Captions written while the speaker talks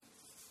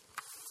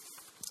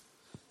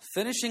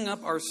Finishing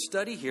up our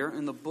study here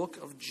in the book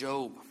of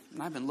Job.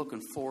 And I've been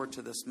looking forward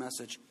to this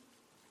message.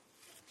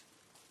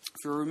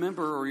 If you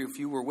remember, or if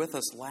you were with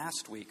us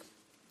last week,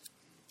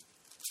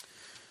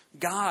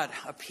 God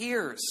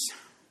appears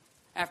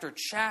after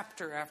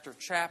chapter after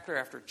chapter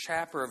after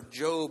chapter of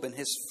Job and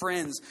his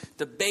friends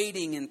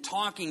debating and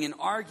talking and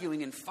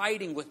arguing and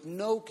fighting with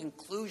no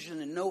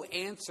conclusion and no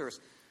answers.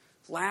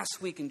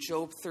 Last week in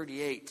Job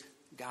 38,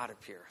 God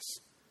appears.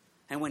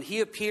 And when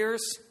he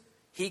appears,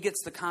 he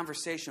gets the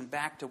conversation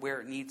back to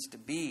where it needs to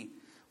be.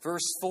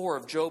 Verse 4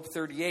 of Job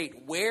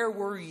 38, where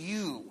were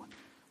you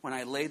when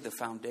I laid the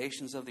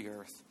foundations of the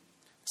earth?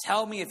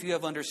 Tell me if you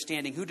have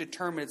understanding. Who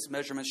determined its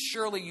measurements?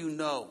 Surely you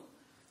know.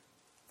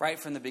 Right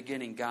from the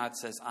beginning, God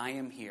says, I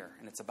am here,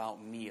 and it's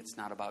about me. It's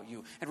not about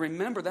you. And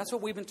remember, that's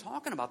what we've been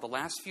talking about the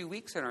last few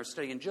weeks in our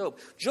study in Job.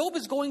 Job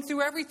is going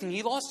through everything.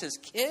 He lost his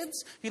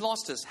kids. He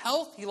lost his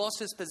health. He lost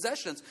his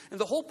possessions.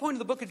 And the whole point of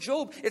the book of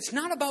Job, it's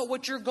not about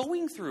what you're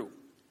going through.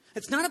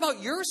 It's not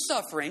about your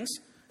sufferings.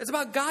 It's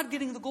about God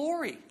getting the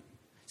glory.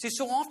 See,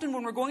 so often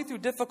when we're going through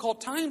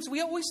difficult times, we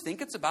always think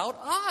it's about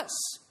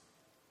us.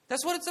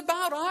 That's what it's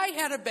about. I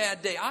had a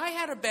bad day. I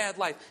had a bad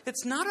life.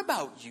 It's not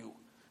about you.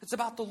 It's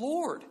about the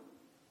Lord.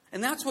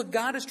 And that's what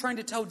God is trying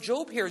to tell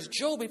Job here is,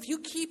 Job, if you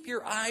keep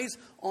your eyes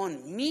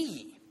on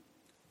me,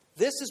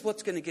 this is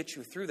what's going to get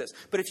you through this.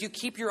 But if you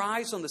keep your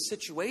eyes on the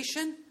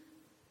situation,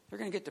 you're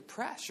going to get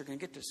depressed. You're going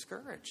to get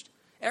discouraged.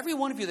 Every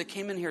one of you that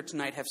came in here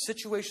tonight have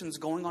situations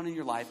going on in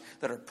your life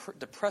that are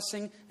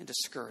depressing and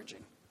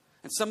discouraging.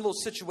 And some of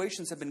those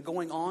situations have been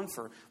going on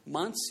for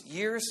months,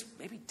 years,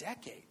 maybe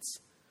decades.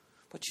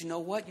 But you know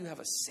what? You have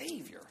a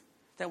Savior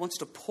that wants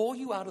to pull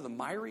you out of the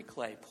miry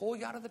clay, pull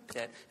you out of the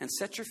pit, and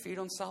set your feet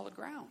on solid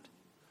ground.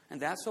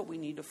 And that's what we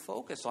need to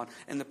focus on.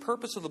 And the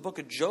purpose of the book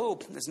of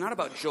Job is not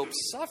about Job's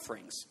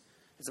sufferings.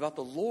 It's about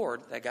the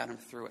Lord that got him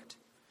through it.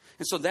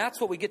 And so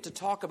that's what we get to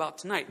talk about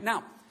tonight.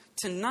 Now,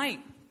 tonight,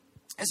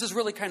 this is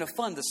really kind of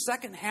fun. The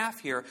second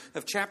half here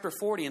of chapter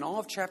 40 and all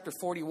of chapter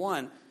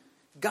 41,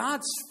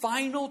 God's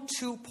final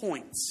 2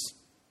 points.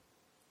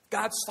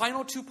 God's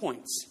final 2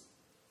 points.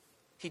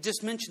 He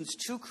just mentions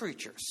two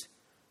creatures,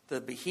 the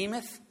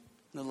Behemoth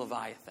and the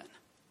Leviathan.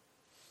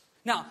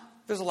 Now,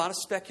 there's a lot of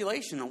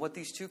speculation on what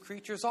these two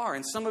creatures are.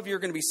 And some of you are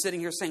going to be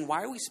sitting here saying,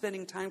 why are we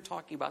spending time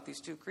talking about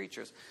these two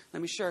creatures?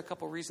 Let me share a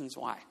couple reasons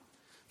why.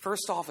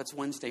 First off, it's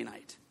Wednesday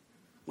night.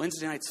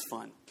 Wednesday night's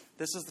fun.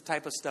 This is the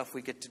type of stuff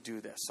we get to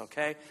do this,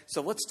 okay?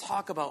 So let's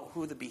talk about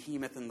who the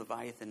Behemoth and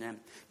Leviathan are.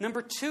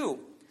 Number two,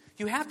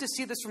 you have to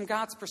see this from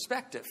God's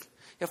perspective.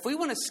 If we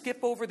want to skip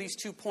over these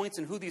 2 points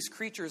and who these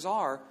creatures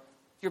are,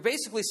 you're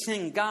basically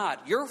saying, God,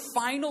 your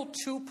final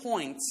 2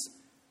 points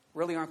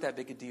really aren't that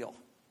big a deal.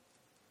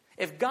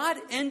 If God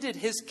ended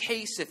his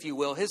case, if you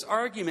will, his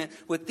argument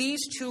with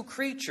these two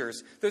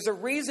creatures, there's a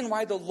reason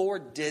why the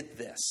Lord did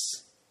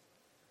this.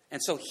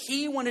 And so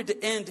he wanted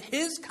to end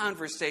his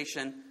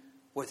conversation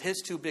with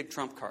his two big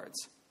trump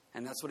cards.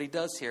 And that's what he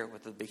does here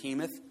with the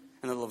Behemoth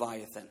and the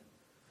Leviathan.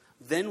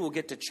 Then we'll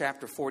get to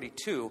chapter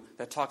 42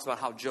 that talks about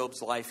how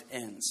Job's life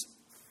ends.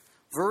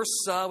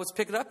 Let's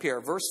pick it up here.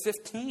 Verse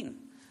 15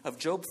 of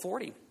Job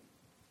 40.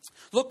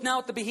 Look now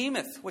at the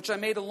Behemoth, which I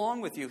made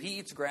along with you. He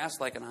eats grass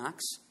like an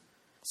ox.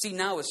 See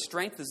now his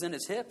strength is in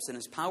his hips and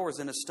his power is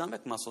in his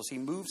stomach muscles. He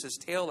moves his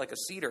tail like a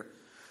cedar.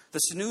 The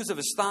sinews of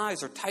his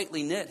thighs are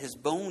tightly knit. His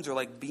bones are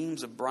like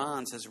beams of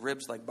bronze, his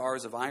ribs like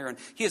bars of iron.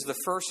 He is the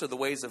first of the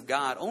ways of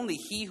God. Only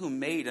he who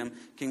made him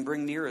can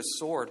bring near his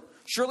sword.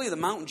 Surely the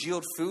mountains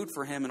yield food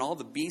for him, and all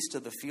the beasts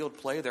of the field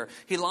play there.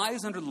 He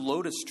lies under the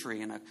lotus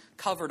tree in a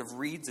covert of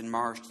reeds and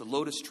marsh. The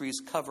lotus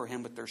trees cover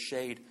him with their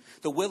shade.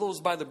 The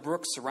willows by the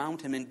brook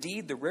surround him.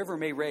 Indeed, the river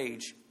may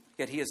rage,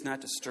 yet he is not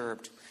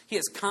disturbed. He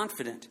is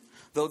confident.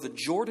 Though the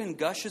Jordan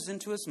gushes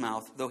into his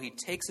mouth, though he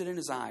takes it in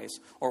his eyes,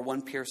 or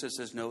one pierces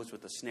his nose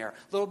with a snare.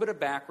 A little bit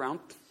of background.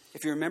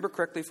 If you remember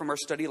correctly from our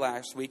study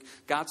last week,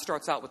 God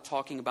starts out with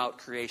talking about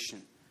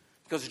creation.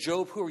 He goes,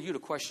 Job, who are you to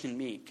question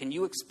me? Can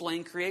you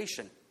explain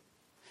creation?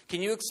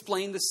 Can you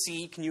explain the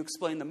sea? Can you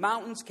explain the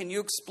mountains? Can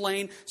you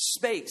explain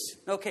space?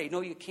 Okay,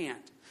 no, you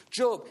can't.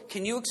 Job,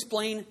 can you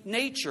explain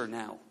nature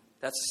now?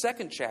 That's the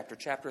second chapter,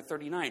 chapter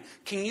 39.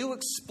 Can you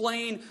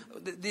explain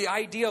the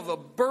idea of a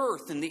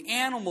birth and the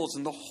animals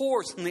and the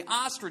horse and the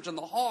ostrich and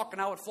the hawk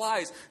and how it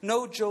flies?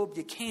 No, Job,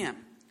 you can't.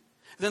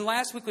 Then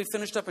last week we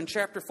finished up in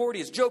chapter 40.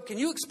 Is Job, can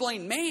you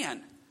explain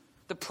man?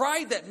 The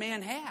pride that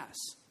man has.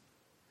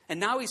 And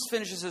now he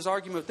finishes his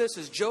argument with this.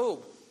 Is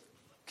Job,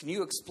 can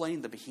you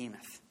explain the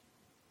Behemoth?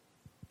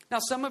 Now,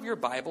 some of your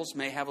Bibles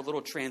may have a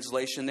little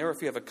translation there.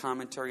 If you have a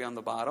commentary on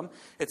the bottom,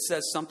 it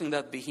says something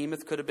that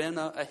Behemoth could have been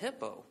a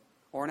hippo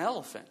or an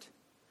elephant.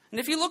 And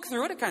if you look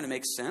through it, it kind of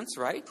makes sense,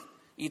 right?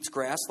 Eats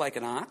grass like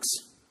an ox.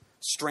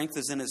 Strength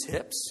is in his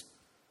hips.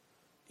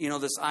 You know,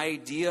 this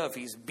idea of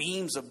these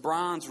beams of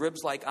bronze,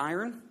 ribs like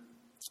iron.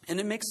 And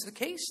it makes the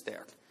case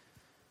there.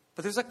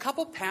 But there's a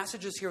couple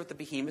passages here with the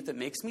Behemoth that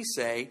makes me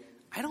say,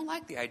 I don't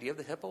like the idea of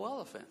the hippo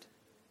elephant.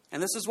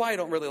 And this is why I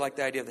don't really like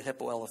the idea of the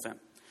hippo elephant.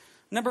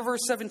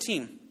 Verse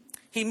 17.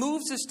 He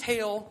moves his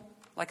tail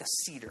like a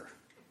cedar.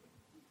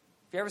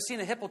 If you ever seen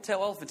a hippo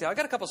tail, elephant tail, I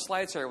got a couple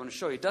slides here I want to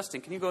show you. Dustin,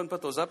 can you go ahead and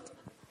put those up?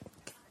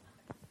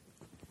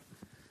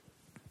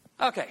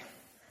 Okay.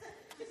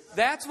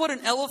 That's what an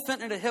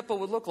elephant and a hippo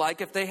would look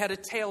like if they had a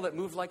tail that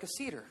moved like a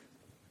cedar.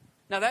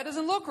 Now, that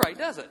doesn't look right,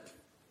 does it?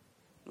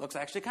 It looks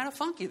actually kind of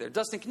funky there.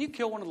 Dustin, can you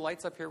kill one of the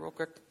lights up here real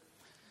quick?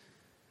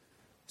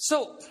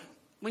 So,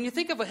 when you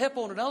think of a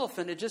hippo and an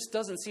elephant, it just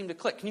doesn't seem to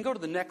click. Can you go to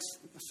the next?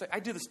 I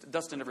do this to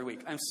Dustin every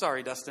week. I'm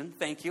sorry, Dustin.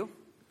 Thank you.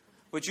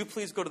 Would you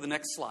please go to the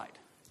next slide?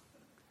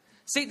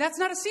 See, that's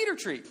not a cedar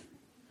tree.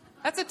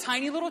 That's a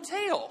tiny little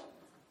tail.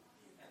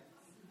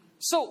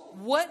 So,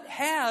 what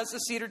has a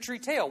cedar tree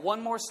tail?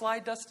 One more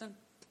slide, Dustin.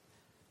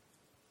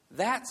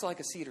 That's like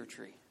a cedar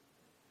tree.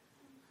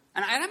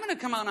 And I'm going to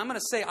come out and I'm going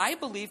to say, I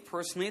believe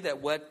personally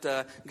that what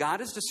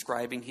God is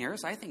describing here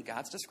is, I think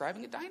God's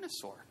describing a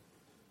dinosaur.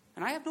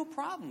 And I have no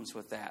problems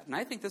with that. And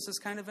I think this is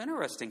kind of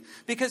interesting.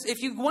 Because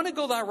if you want to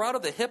go that route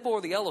of the hippo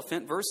or the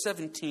elephant, verse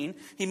 17,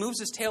 he moves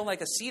his tail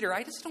like a cedar.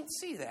 I just don't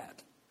see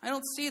that. I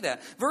don't see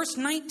that. Verse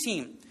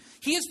 19,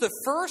 he is the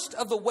first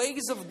of the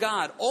ways of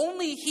God.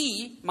 Only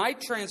he, my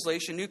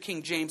translation, New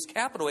King James,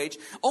 capital H,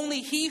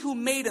 only he who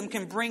made him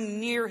can bring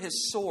near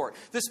his sword.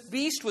 This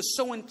beast was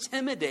so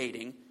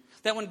intimidating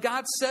that when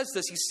God says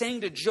this, he's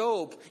saying to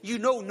Job, you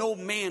know no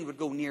man would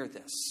go near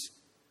this.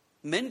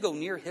 Men go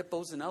near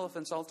hippos and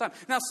elephants all the time.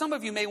 Now, some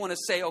of you may want to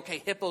say,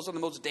 okay, hippos are the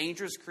most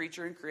dangerous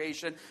creature in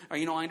creation. Or,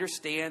 I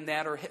understand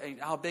that. Or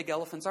how big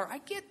elephants are. I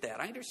get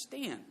that. I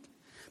understand.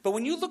 But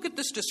when you look at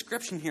this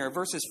description here,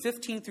 verses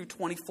 15 through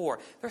 24,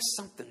 there's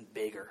something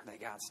bigger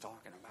that God's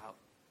talking about.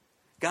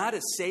 God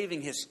is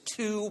saving his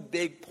two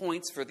big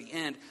points for the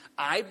end.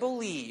 I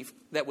believe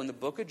that when the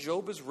book of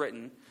Job was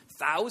written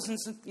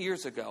thousands of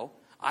years ago,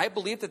 I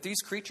believe that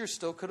these creatures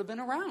still could have been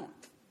around.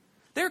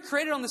 They're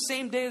created on the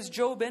same day as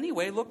Job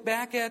anyway. Look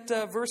back at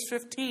verse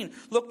 15.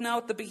 Look now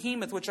at the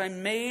behemoth, which I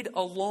made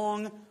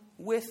along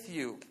with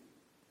you.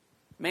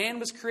 Man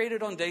was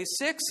created on day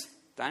 6.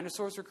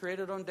 Dinosaurs were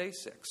created on day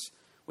 6.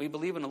 We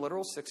believe in a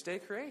literal 6-day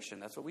creation.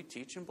 That's what we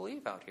teach and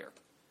believe out here.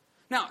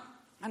 Now,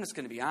 I'm just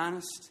going to be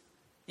honest.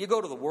 You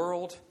go to the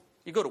world,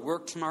 you go to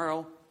work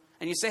tomorrow,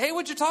 and you say, hey,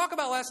 what'd you talk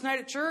about last night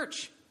at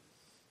church?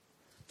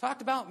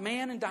 Talked about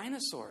man and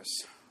dinosaurs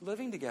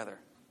living together.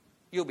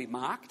 You'll be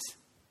mocked.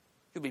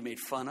 You'll be made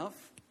fun of.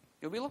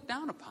 You'll be looked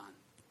down upon.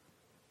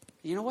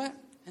 You know what?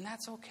 And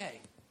that's okay.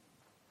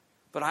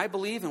 But I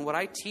believe in what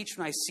I teach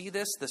when I see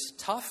this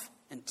tough,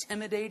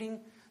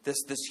 intimidating,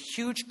 this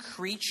huge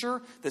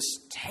creature, this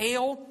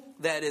tail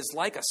that is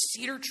like a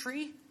cedar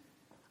tree.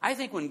 I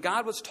think when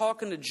God was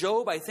talking to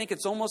Job, I think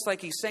it's almost like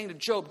he's saying to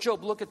Job,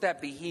 Job, look at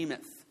that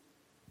behemoth.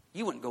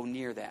 You wouldn't go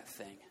near that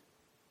thing.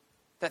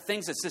 That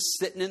thing's that's just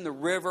sitting in the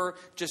river,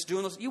 just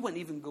doing those. You wouldn't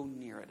even go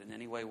near it in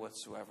any way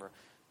whatsoever.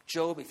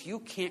 Job, if you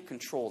can't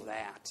control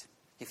that,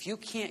 if you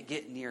can't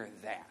get near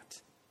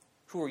that,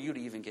 who are you to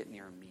even get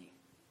near me?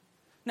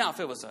 Now, if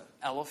it was an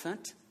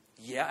elephant,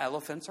 yeah,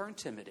 elephants are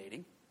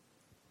intimidating.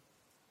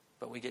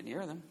 But we get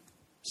near them.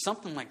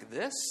 Something like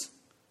this,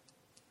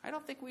 I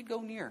don't think we'd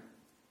go near.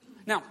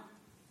 Now,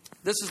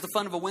 this is the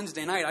fun of a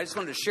Wednesday night. I just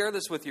wanted to share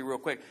this with you real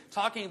quick.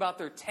 Talking about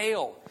their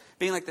tail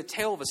being like the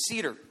tail of a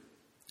cedar.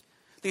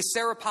 These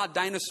sauropod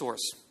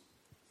dinosaurs,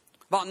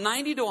 about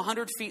 90 to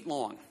 100 feet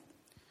long,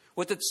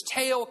 with its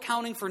tail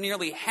accounting for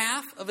nearly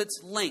half of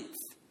its length,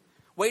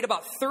 weighed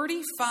about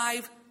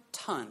 35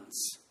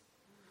 tons.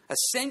 A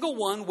single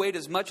one weighed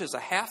as much as a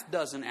half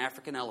dozen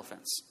African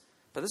elephants.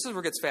 But this is where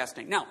it gets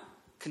fascinating. Now,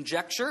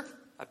 conjecture,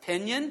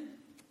 opinion,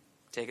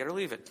 take it or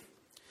leave it.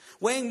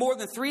 Weighing more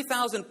than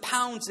 3,000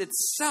 pounds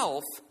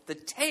itself, the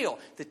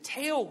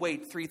tail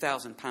weighed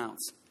 3,000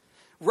 pounds.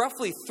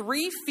 Roughly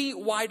 3 feet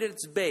wide at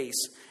its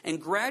base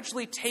and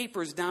gradually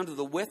tapers down to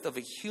the width of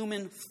a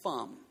human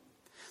thumb.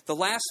 The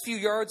last few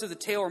yards of the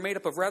tail are made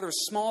up of rather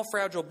small,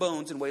 fragile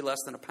bones and weigh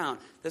less than a pound.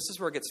 This is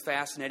where it gets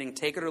fascinating.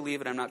 Take it or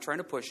leave it. I'm not trying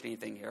to push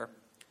anything here.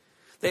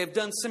 They have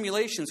done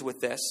simulations with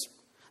this,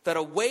 that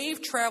a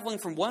wave traveling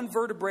from one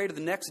vertebrae to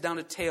the next down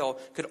a tail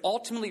could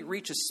ultimately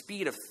reach a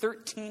speed of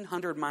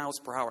 1,300 miles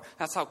per hour.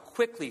 That's how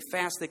quickly,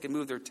 fast they can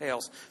move their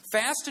tails.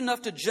 Fast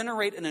enough to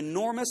generate an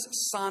enormous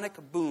sonic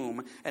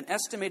boom, an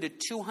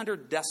estimated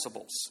 200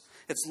 decibels.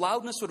 Its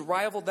loudness would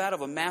rival that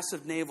of a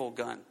massive naval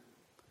gun.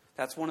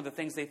 That's one of the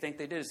things they think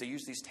they did, is they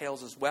used these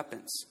tails as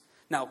weapons.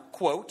 Now,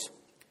 quote,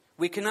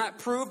 we cannot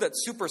prove that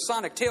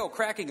supersonic tail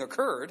cracking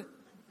occurred,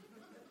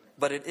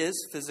 but it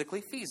is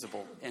physically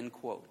feasible, end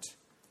quote.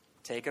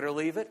 Take it or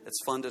leave it. It's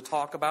fun to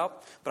talk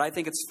about. But I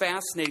think it's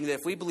fascinating that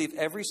if we believe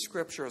every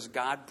scripture is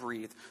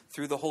God-breathed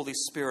through the Holy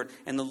Spirit,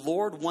 and the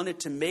Lord wanted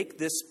to make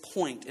this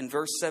point in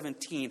verse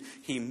 17,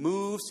 he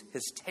moves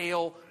his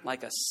tail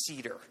like a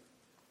cedar.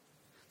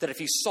 That if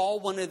you saw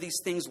one of these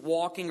things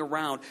walking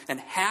around and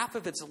half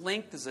of its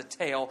length is a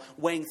tail,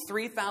 weighing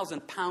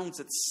 3,000 pounds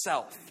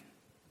itself.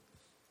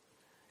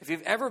 If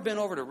you've ever been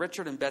over to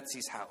Richard and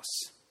Betsy's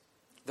house,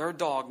 their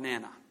dog,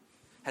 Nana,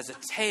 has a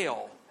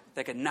tail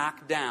that could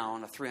knock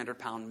down a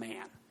 300-pound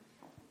man.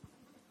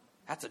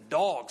 That's a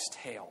dog's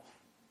tail.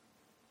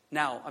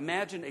 Now,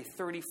 imagine a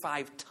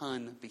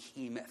 35-ton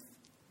behemoth.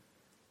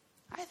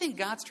 I think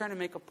God's trying to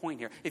make a point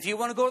here. If you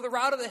want to go the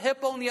route of the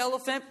hippo and the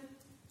elephant,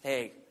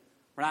 hey,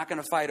 we're not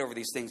going to fight over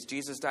these things.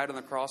 Jesus died on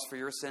the cross for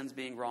your sins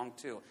being wrong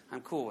too.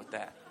 I'm cool with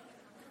that.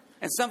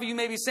 And some of you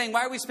may be saying,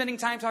 why are we spending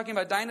time talking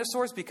about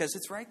dinosaurs? Because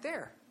it's right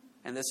there.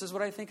 And this is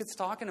what I think it's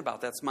talking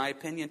about. That's my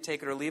opinion.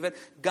 Take it or leave it.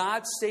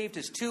 God saved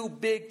his two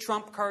big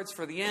trump cards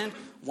for the end.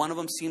 One of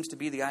them seems to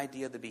be the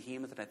idea of the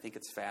behemoth, and I think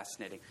it's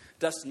fascinating.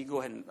 Dustin, you go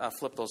ahead and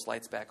flip those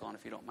lights back on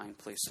if you don't mind,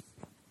 please.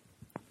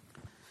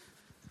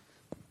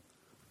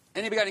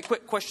 Anybody got any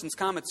quick questions,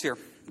 comments here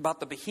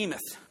about the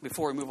behemoth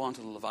before we move on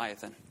to the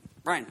Leviathan?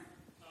 Brian.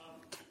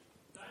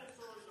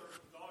 Dinosaurs are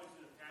always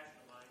been a passion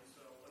of mine.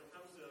 So when it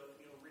comes to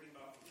reading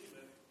about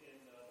behemoth in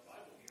the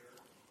Bible here,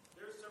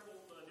 there's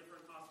several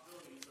different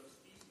possibilities of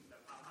species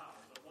that pop out.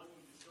 The one you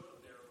just showed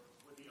up there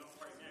with the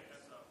upright neck,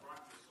 that's a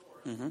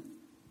brachiosaurus. Mm-hmm.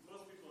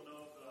 Most people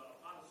know the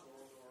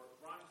apatosaurus or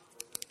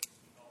brontosaurus, as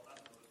we call it.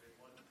 That's another big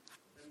one.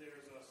 Then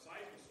there's a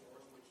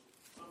seismosaurus, which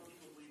some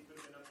people believe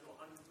could have been up to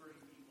 130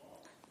 feet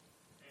long.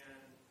 And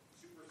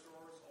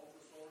supersaurus,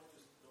 ultrasaurus,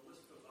 just the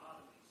list goes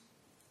on of these.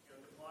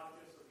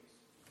 Diplodocus are these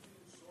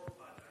huge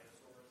sauropod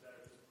dinosaurs that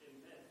are just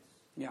immense.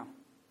 Yeah.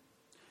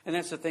 And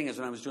that's the thing is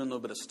when I was doing a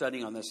little bit of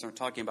studying on this and we're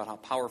talking about how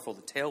powerful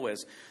the tail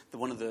is,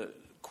 one of the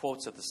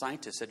quotes that the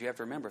scientist said, you have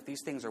to remember, if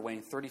these things are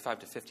weighing 35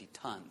 to 50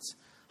 tons,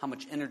 how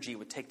much energy it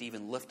would take to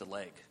even lift a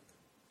leg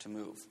to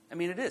move. I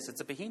mean, it is. It's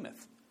a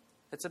behemoth.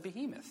 It's a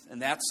behemoth.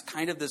 And that's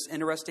kind of this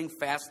interesting,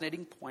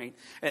 fascinating point.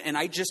 And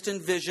I just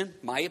envision,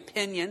 my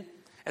opinion,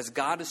 as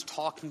God is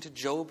talking to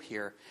Job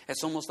here,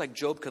 it's almost like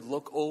Job could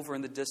look over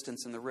in the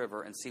distance in the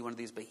river and see one of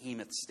these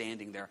behemoths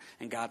standing there.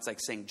 And God's like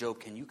saying,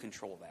 Job, can you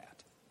control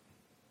that?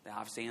 The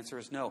obvious answer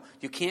is no.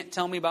 You can't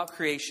tell me about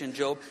creation,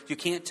 Job. You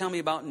can't tell me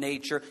about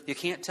nature. You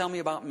can't tell me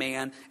about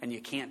man. And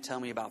you can't tell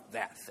me about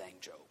that thing,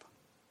 Job.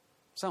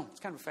 So it's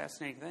kind of a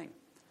fascinating thing.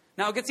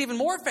 Now it gets even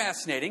more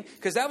fascinating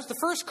because that was the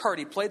first card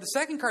he played. The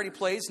second card he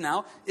plays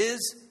now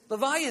is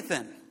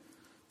Leviathan.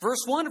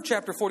 Verse 1 of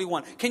chapter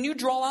 41. Can you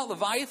draw out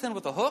Leviathan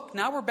with a hook?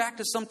 Now we're back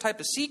to some type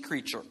of sea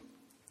creature.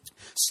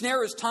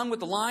 Snare his tongue with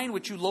the line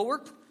which you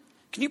lower.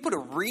 Can you put a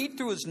reed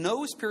through his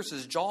nose, pierce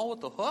his jaw with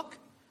the hook?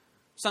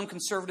 Some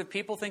conservative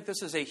people think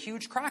this is a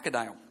huge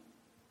crocodile.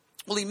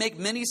 Will he make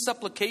many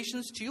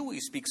supplications to you? Will he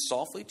speak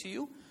softly to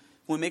you?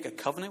 Will he make a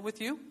covenant with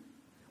you?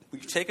 Will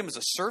you take him as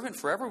a servant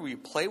forever? Will you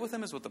play with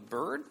him as with a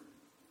bird?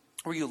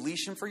 Or will you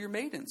leash him for your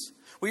maidens?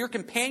 Will your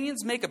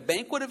companions make a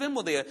banquet of him?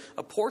 Will they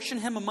apportion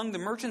him among the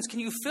merchants?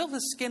 Can you fill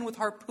his skin with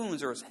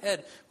harpoons or his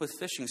head with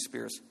fishing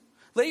spears?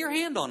 Lay your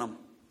hand on him.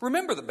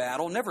 Remember the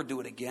battle. Never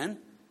do it again.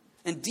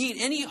 Indeed,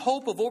 any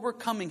hope of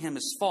overcoming him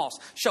is false.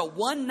 Shall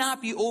one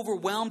not be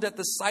overwhelmed at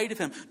the sight of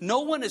him?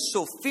 No one is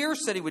so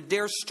fierce that he would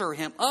dare stir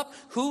him up.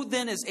 Who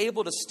then is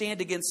able to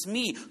stand against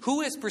me?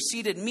 Who has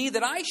preceded me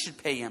that I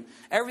should pay him?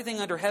 Everything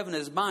under heaven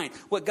is mine.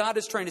 What God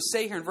is trying to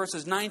say here in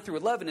verses 9 through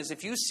 11 is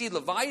if you see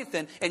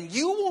Leviathan and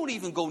you won't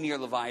even go near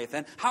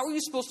Leviathan, how are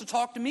you supposed to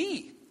talk to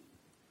me?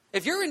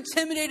 If you're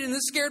intimidated and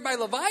scared by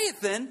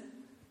Leviathan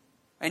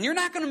and you're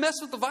not going to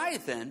mess with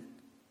Leviathan,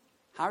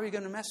 how are you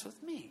going to mess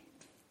with me?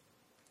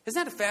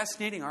 Isn't that a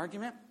fascinating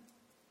argument?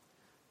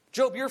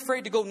 Job, you're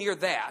afraid to go near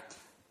that,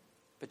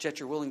 but yet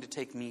you're willing to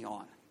take me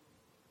on.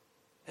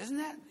 Isn't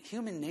that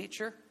human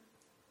nature?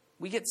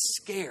 We get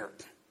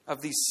scared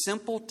of these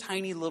simple,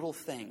 tiny little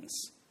things,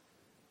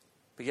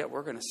 but yet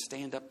we're going to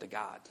stand up to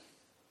God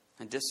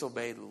and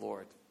disobey the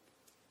Lord.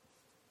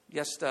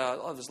 Yes, it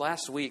was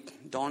last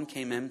week, Dawn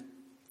came in.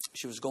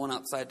 She was going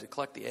outside to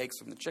collect the eggs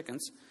from the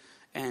chickens,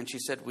 and she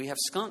said, we have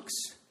skunks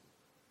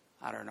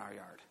out in our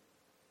yard.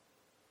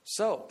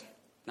 So,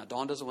 now,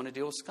 Dawn doesn't want to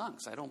deal with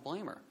skunks. I don't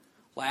blame her.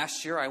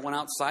 Last year, I went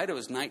outside. It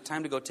was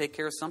nighttime to go take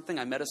care of something.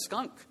 I met a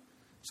skunk.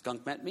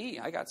 Skunk met me.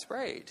 I got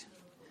sprayed.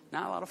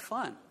 Not a lot of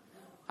fun.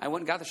 I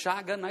went and got the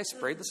shotgun and I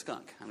sprayed the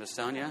skunk. I'm just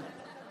telling you.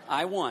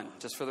 I won,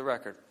 just for the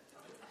record.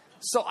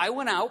 So I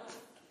went out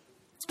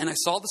and I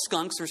saw the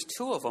skunks. There's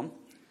two of them.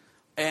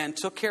 And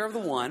took care of the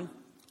one.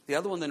 The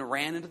other one then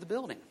ran into the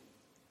building.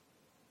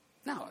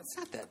 No, it's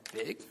not that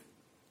big.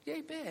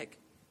 Yay big.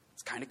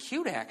 It's kind of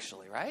cute,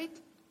 actually, right?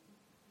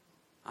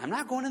 I'm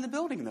not going in the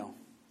building, though.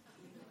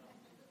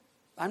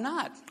 I'm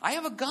not. I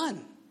have a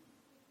gun.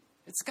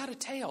 It's got a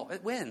tail.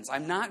 It wins.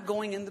 I'm not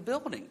going in the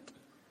building.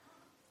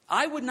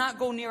 I would not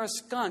go near a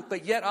skunk,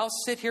 but yet I'll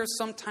sit here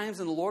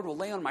sometimes and the Lord will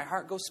lay on my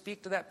heart, go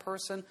speak to that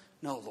person.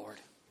 No, Lord.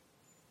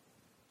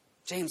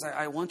 James,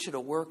 I want you to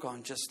work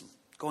on just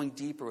going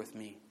deeper with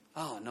me.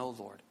 Oh, no,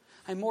 Lord.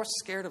 I'm more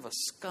scared of a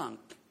skunk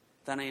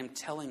than I am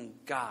telling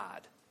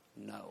God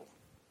no.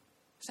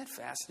 Isn't that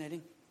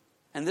fascinating?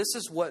 And this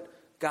is what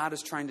God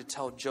is trying to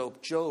tell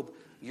Job. Job,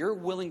 you're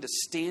willing to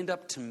stand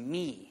up to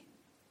me,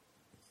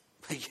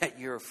 but yet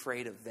you're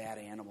afraid of that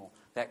animal,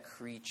 that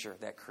creature,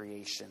 that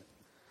creation.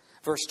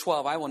 Verse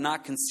 12, I will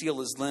not conceal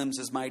his limbs,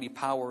 his mighty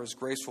power, his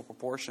graceful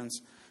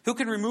proportions. Who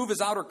can remove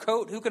his outer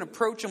coat? Who can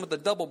approach him with a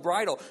double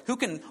bridle? Who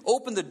can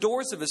open the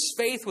doors of his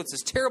faith with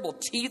his terrible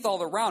teeth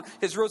all around?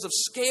 His rows of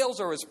scales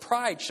are his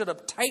pride, shut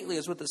up tightly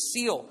as with a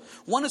seal.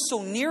 One is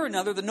so near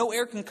another that no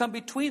air can come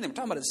between them. I'm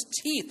talking about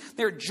his teeth.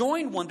 They're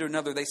joined one to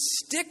another. They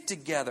stick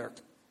together.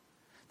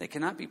 They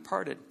cannot be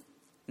parted.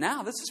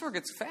 Now, this is where it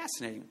gets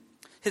fascinating.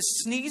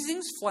 His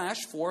sneezings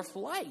flash forth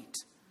light.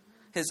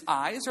 His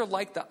eyes are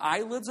like the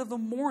eyelids of the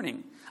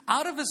morning.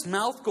 Out of his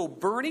mouth go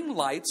burning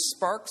lights,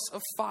 sparks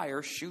of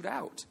fire shoot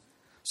out.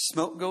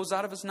 Smoke goes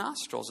out of his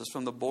nostrils as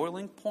from the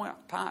boiling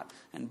pot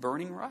and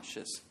burning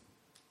rushes.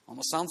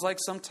 Almost sounds like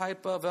some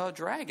type of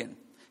dragon.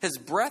 His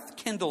breath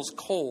kindles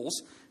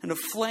coals, and a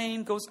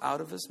flame goes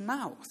out of his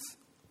mouth.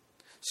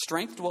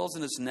 Strength dwells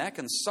in his neck,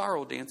 and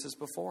sorrow dances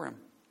before him.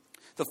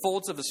 The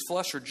folds of his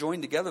flesh are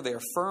joined together. They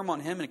are firm on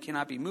him and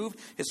cannot be moved.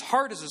 His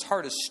heart is as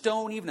hard as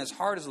stone, even as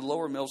hard as the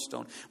lower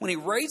millstone. When he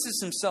raises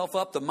himself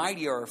up, the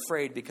mighty are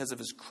afraid because of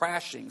his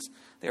crashings.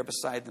 They are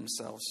beside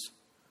themselves.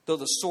 Though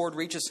the sword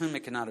reaches him,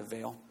 it cannot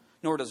avail.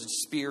 Nor does a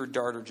spear,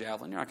 dart, or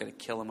javelin. You're not going to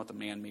kill him with a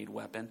man-made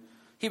weapon.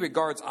 He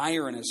regards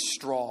iron as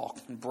straw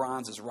and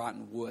bronze as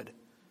rotten wood.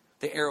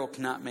 The arrow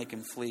cannot make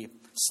him flee.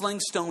 Sling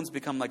stones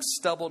become like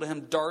stubble to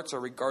him. Darts are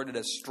regarded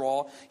as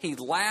straw. He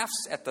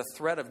laughs at the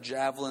threat of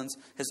javelins.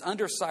 His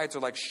undersides are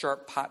like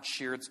sharp pot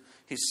shears.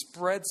 He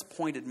spreads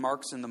pointed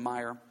marks in the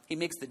mire. He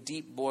makes the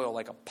deep boil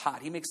like a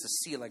pot. He makes the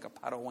sea like a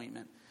pot of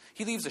ointment.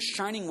 He leaves a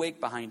shining wake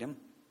behind him.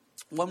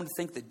 One would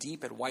think the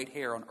deep had white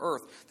hair. On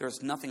earth there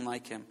is nothing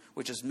like him,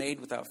 which is made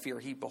without fear.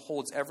 He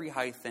beholds every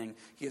high thing.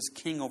 He is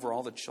king over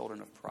all the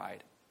children of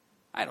pride.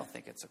 I don't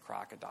think it's a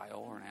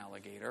crocodile or an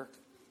alligator.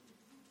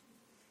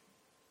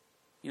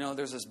 You know,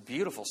 there's this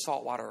beautiful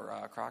saltwater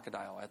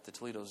crocodile at the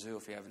Toledo Zoo,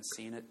 if you haven't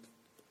seen it.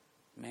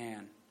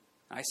 Man,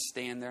 I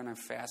stand there and I'm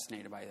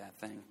fascinated by that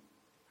thing.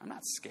 I'm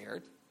not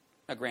scared.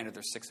 Now, granted,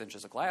 there's 6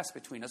 inches of glass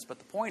between us, but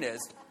the point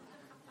is,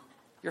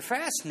 you're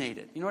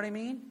fascinated. You know what I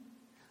mean?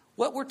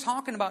 What we're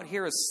talking about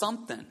here is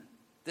something.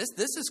 This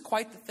is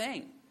quite the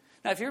thing.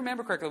 Now, if you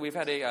remember correctly, we've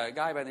had a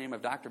guy by the name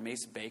of Dr.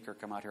 Mace Baker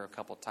come out here a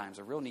couple of times,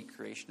 a real neat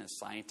creationist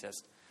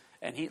scientist.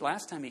 And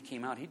last time he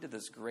came out, he did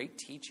this great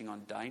teaching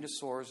on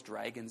dinosaurs,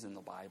 dragons, and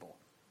the Bible.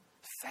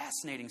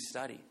 Fascinating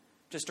study.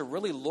 Just to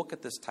really look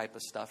at this type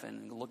of stuff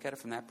and look at it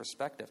from that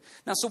perspective.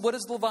 Now, so what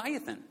is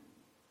Leviathan?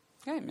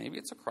 Okay, maybe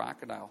it's a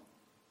crocodile.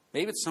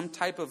 Maybe it's some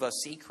type of a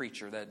sea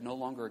creature that no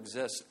longer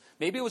exists.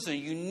 Maybe it was a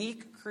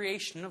unique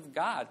creation of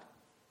God.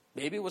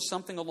 Maybe it was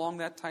something along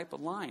that type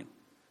of line.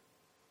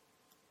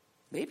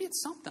 Maybe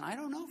it's something. I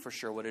don't know for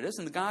sure what it is.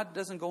 And God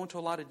doesn't go into a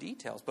lot of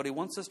details. But he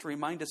wants us to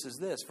remind us is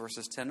this,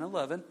 verses 10 and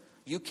 11.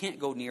 You can't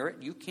go near it.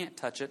 You can't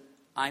touch it.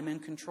 I'm in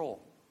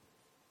control.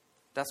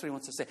 That's what he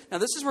wants to say. Now,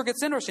 this is where it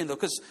gets interesting, though,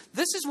 because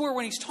this is where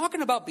when he's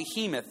talking about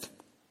Behemoth,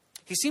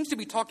 he seems to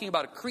be talking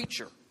about a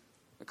creature,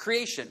 a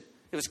creation.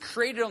 It was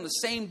created on the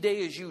same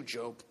day as you,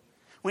 Job.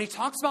 When he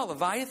talks about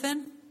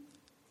Leviathan,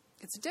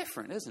 it's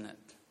different, isn't it?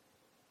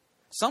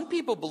 Some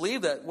people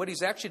believe that what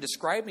he's actually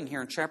describing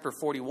here in chapter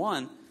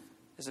 41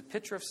 is a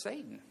picture of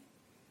Satan.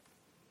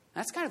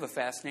 That's kind of a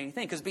fascinating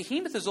thing, because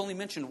Behemoth is only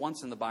mentioned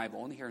once in the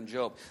Bible, only here in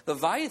Job.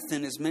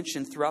 Leviathan is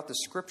mentioned throughout the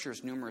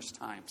scriptures numerous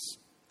times.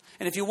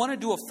 And if you want to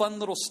do a fun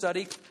little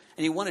study,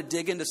 and you want to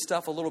dig into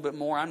stuff a little bit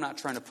more, I'm not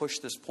trying to push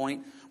this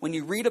point. When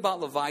you read about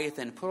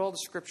Leviathan, put all the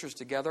scriptures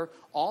together,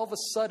 all of a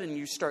sudden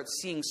you start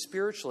seeing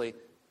spiritually,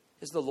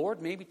 is the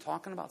Lord maybe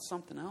talking about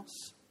something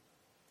else?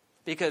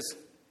 Because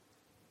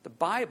the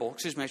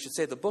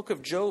book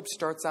of Job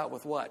starts out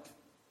with what?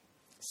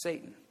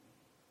 Satan.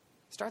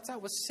 Starts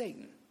out with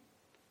Satan.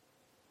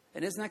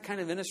 And isn't that kind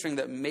of interesting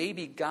that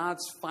maybe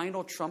God's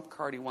final trump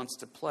card he wants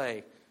to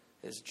play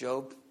is,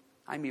 Job,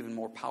 I'm even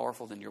more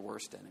powerful than your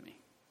worst enemy.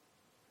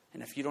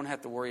 And if you don't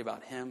have to worry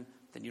about him,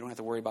 then you don't have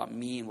to worry about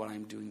me and what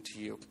I'm doing to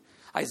you.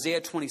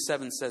 Isaiah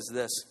 27 says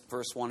this,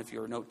 verse 1, if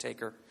you're a note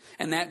taker.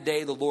 And that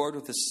day the Lord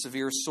with his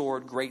severe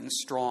sword, great and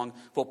strong,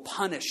 will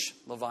punish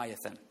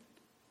Leviathan.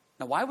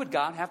 Now, why would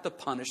God have to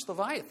punish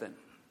Leviathan?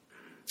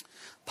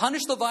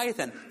 Punish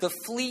Leviathan, the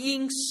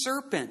fleeing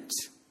serpent.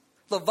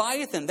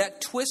 Leviathan,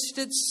 that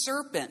twisted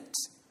serpent.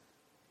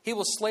 He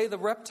will slay the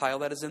reptile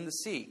that is in the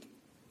sea.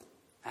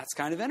 That's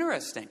kind of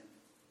interesting.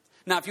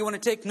 Now, if you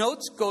want to take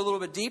notes, go a little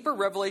bit deeper.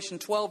 Revelation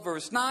 12,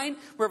 verse 9.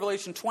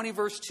 Revelation 20,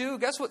 verse 2.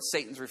 Guess what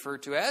Satan's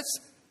referred to as?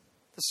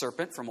 The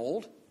serpent from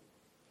old.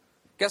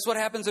 Guess what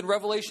happens in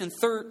Revelation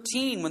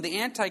 13 when the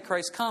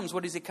Antichrist comes?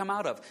 What does he come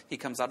out of? He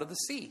comes out of the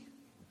sea.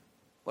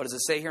 What does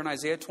it say here in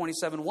Isaiah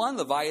 27:1?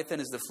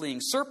 Leviathan is the fleeing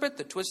serpent,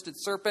 the twisted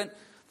serpent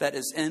that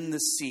is in the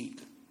sea.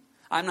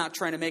 I'm not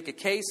trying to make a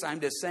case. I'm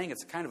just saying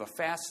it's kind of a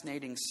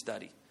fascinating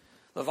study.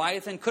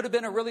 Leviathan could have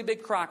been a really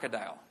big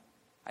crocodile.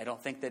 I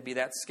don't think they'd be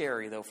that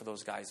scary, though, for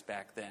those guys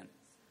back then.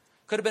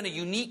 Could have been a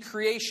unique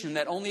creation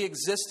that only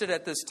existed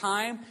at this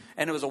time,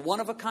 and it was a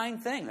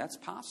one-of-a-kind thing. That's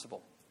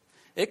possible.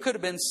 It could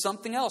have been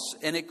something else.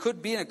 And it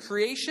could be in a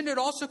creation. It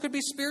also could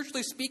be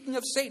spiritually speaking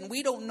of Satan.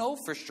 We don't know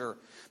for sure.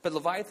 But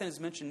Leviathan is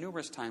mentioned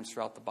numerous times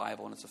throughout the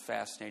Bible, and it's a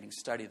fascinating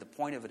study. The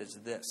point of it is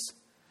this.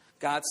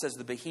 God says,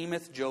 the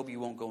behemoth, Job, you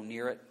won't go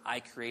near it. I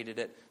created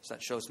it, so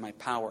that shows my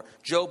power.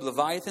 Job,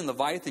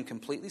 Leviathan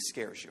completely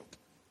scares you.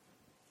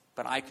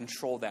 But I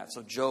control that.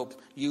 So Job,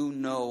 you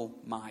know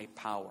my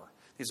power.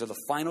 These are the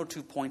final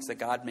 2 points that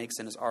God makes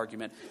in his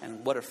argument.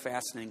 And what a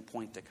fascinating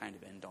point to kind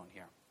of end on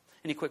here.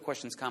 Any quick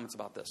questions, comments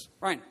about this?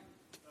 Ryan?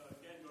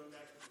 Again, going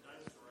back to the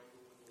dinosaur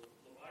angle with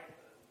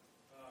Leviathan,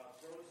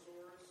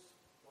 Brontosaurus,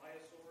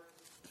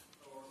 Pliosaurus,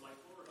 or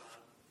Lycorodon,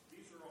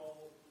 these are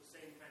all the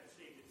same kind of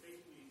shape. It's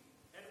basically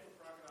head of a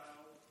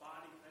crocodile,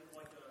 body kind of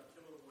like a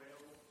killer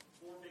whale,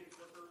 4 big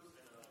flippers,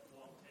 and a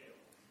long tail.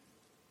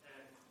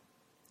 And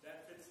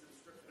that fits the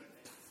description, I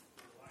think,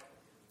 for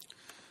Leviathan.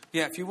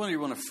 Yeah, if you really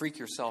want to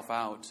freak yourself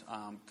out,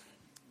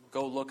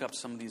 go look up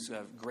some of these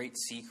great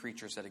sea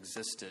creatures that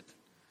existed,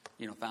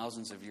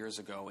 thousands of years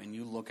ago, and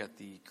you look at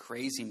the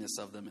craziness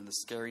of them and the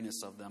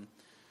scariness of them,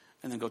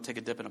 and then go take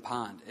a dip in a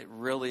pond. It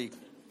really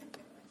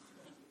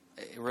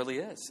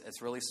is.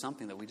 It's really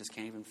something that we just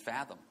can't even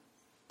fathom.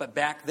 But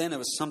back then, it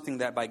was something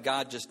that by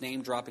God just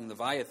name-dropping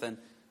Leviathan,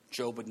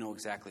 Job would know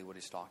exactly what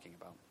he's talking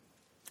about.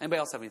 Anybody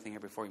else have anything here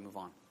before we move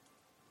on?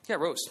 Yeah,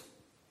 Rose.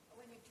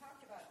 When you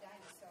talked about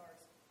dinosaurs,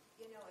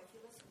 if you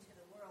listen to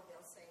the world,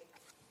 they'll say,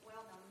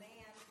 well, no,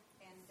 man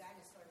and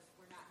dinosaurs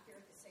were not here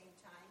at the same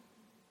time.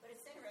 But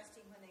it's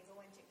interesting when they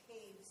go into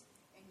caves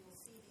and you'll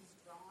see these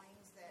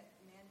drawings that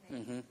men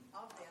make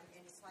of them.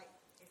 And it's like,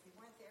 if you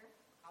weren't there,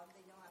 how do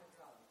they know how to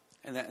draw them?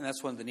 And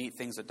that's one of the neat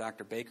things that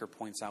Dr. Baker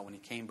points out when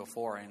he came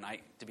before. And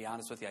to be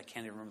honest with you, I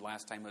can't even remember the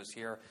last time I was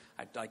here.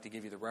 I'd like to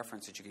give you the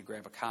reference that you could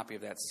grab a copy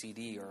of that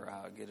CD or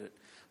get it.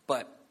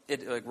 But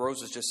like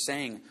Rose was just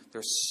saying,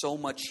 there's so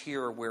much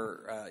here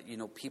where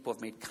people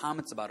have made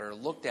comments about it or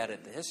looked at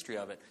it, the history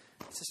of it.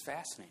 It's just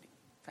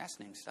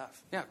fascinating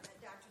stuff. Yeah.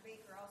 Dr.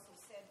 Baker also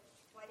said,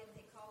 why didn't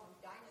they call them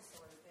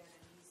dinosaurs then?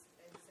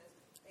 And he says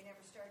they never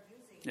started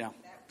using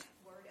that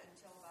word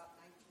until about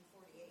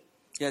 1948.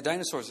 Yeah,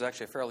 dinosaurs is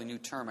actually a fairly new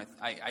term.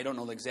 I don't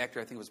know the exact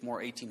year. I think it was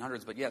more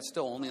 1800s, but yeah,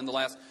 still only in the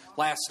last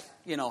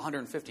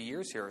 150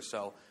 years here or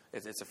so.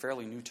 It's a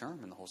fairly new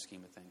term in the whole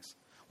scheme of things.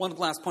 One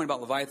last point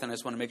about Leviathan, I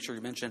just want to make sure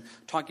you mention,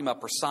 talking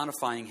about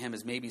personifying him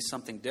as maybe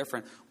something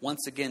different.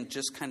 Once again,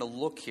 just kind of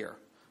look here.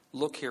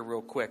 Look here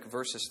real quick,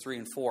 verses 3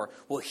 and 4.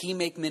 Will he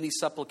make many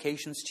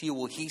supplications to you?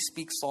 Will he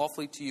speak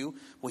softly to you?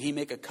 Will he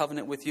make a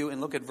covenant with you?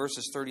 And look at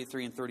verses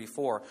 33 and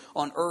 34.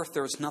 On earth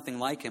there is nothing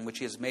like him, which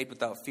he has made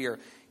without fear.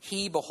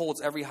 He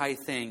beholds every high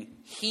thing.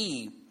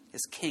 He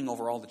is king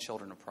over all the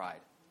children of pride.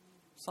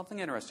 Something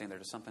interesting there,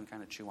 just something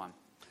kind of chew on.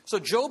 So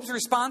Job's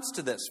response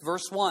to this,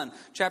 verse 1,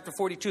 chapter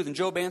 42, then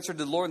Job answered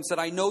the Lord and said,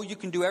 I know you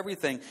can do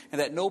everything, and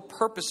that no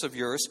purpose of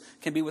yours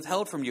can be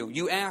withheld from you.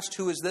 You asked,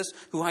 who is this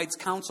who hides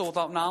counsel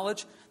without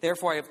knowledge?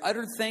 Therefore I have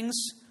uttered things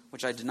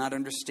which I did not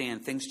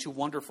understand, things too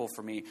wonderful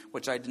for me,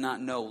 which I did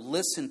not know.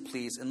 Listen,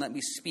 please, and let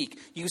me speak.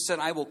 You said,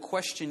 I will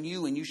question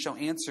you, and you shall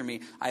answer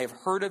me. I have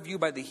heard of you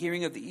by the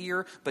hearing of the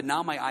ear, but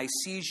now my eye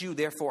sees you.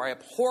 Therefore I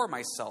abhor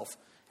myself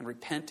and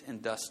repent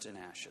in dust and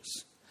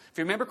ashes. If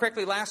you remember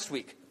correctly last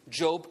week,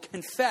 Job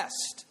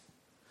confessed.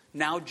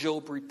 Now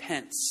Job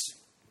repents.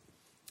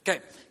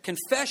 Okay,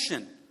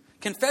 confession.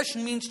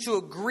 Confession means to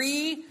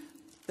agree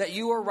that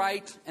you are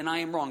right and I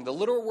am wrong. The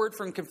literal word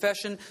for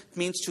confession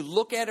means to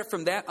look at it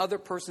from that other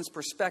person's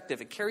perspective.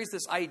 It carries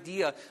this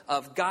idea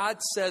of God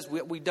says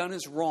what we've done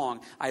is wrong.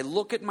 I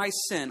look at my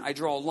sin. I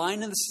draw a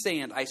line in the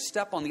sand. I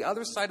step on the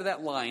other side of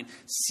that line,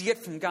 see it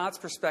from God's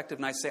perspective,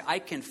 and I say, I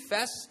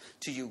confess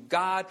to you,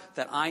 God,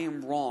 that I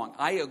am wrong.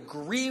 I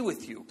agree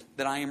with you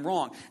that I am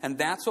wrong. And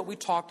that's what we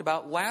talked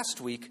about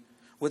last week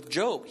with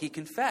Job. He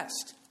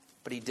confessed,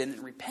 but he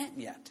didn't repent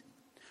yet.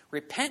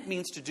 Repent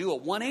means to do a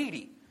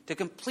 180. To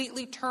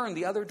completely turn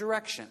the other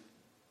direction.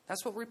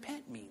 That's what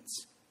repent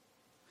means.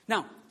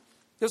 Now,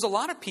 there's a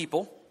lot of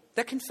people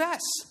that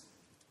confess.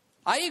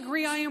 I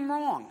agree I am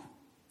wrong.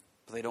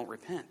 But they don't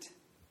repent.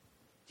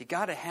 You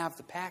got to have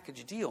the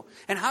package deal.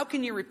 And how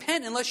can you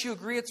repent unless you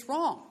agree it's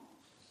wrong?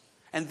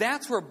 And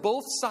that's where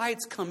both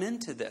sides come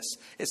into this.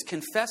 Is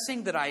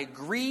confessing that I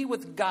agree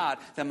with God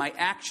that my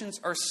actions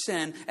are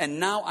sin. And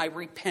now I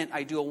repent.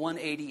 I do a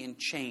 180 and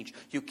change.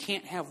 You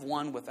can't have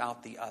one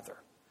without the other.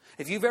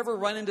 If you've ever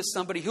run into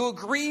somebody who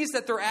agrees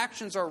that their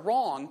actions are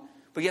wrong,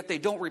 but yet they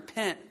don't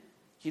repent,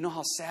 you know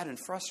how sad and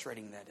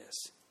frustrating that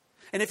is.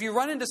 And if you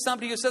run into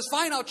somebody who says,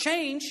 fine, I'll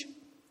change.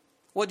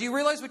 Well, do you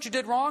realize what you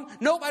did wrong?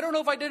 Nope, I don't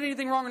know if I did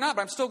anything wrong or not,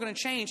 but I'm still going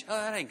to change. Oh,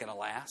 that ain't going to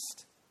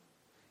last.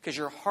 Because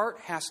your heart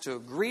has to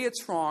agree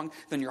it's wrong,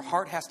 then your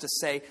heart has to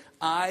say,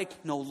 I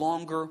no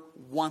longer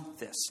want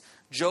this.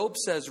 Job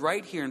says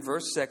right here in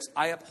verse 6,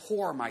 I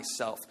abhor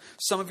myself.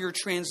 Some of your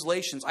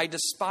translations, I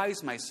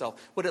despise myself.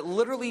 What it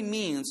literally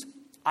means,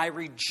 I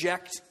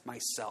reject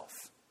myself.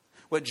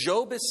 What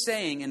Job is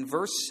saying in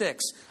verse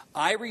 6,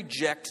 I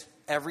reject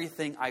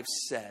everything I've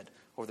said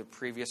over the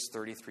previous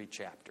 33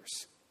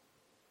 chapters.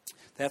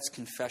 That's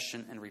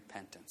confession and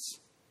repentance.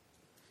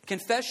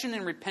 Confession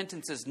and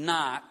repentance is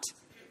not,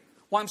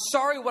 well, I'm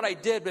sorry what I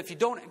did, but if you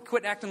don't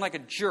quit acting like a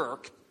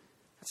jerk,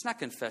 that's not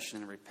confession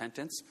and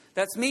repentance.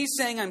 That's me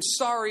saying I'm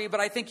sorry, but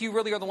I think you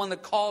really are the one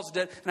that caused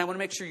it, and I want to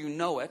make sure you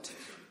know it.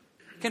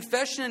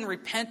 Confession and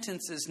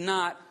repentance is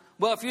not,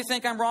 well, if you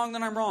think I'm wrong,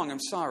 then I'm wrong.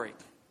 I'm sorry.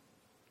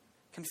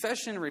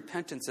 Confession and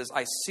repentance is,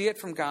 I see it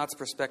from God's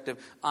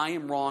perspective. I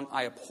am wrong.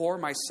 I abhor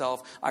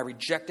myself. I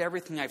reject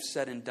everything I've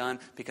said and done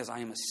because I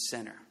am a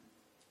sinner.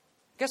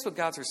 Guess what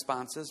God's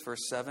response is?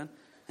 Verse 7.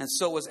 And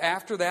so it was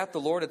after that the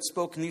Lord had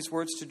spoken these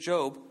words to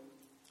Job.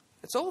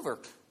 It's over.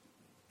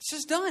 It's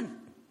just done.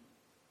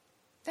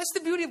 That's the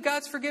beauty of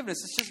God's forgiveness.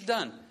 It's just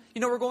done.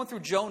 You know, we're going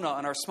through Jonah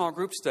in our small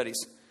group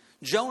studies.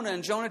 Jonah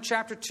in Jonah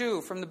chapter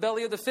 2, from the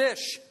belly of the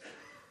fish.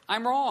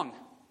 I'm wrong.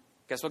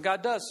 Guess what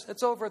God does?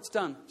 It's over. It's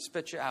done.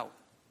 Spit you out.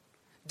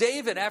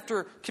 David,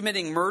 after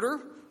committing murder,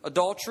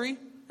 adultery,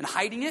 and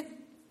hiding it,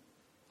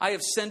 I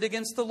have sinned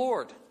against the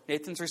Lord.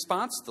 Nathan's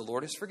response, the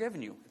Lord has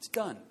forgiven you. It's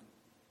done.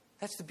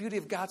 That's the beauty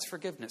of God's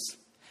forgiveness.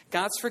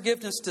 God's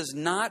forgiveness does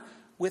not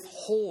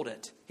withhold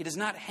it. He does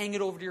not hang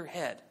it over to your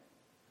head.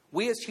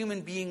 We as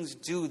human beings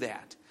do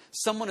that.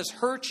 Someone has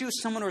hurt you,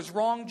 someone has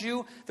wronged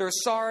you, they're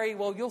sorry.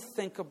 Well, you'll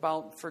think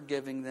about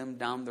forgiving them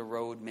down the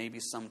road maybe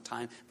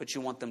sometime, but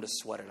you want them to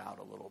sweat it out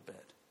a little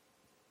bit.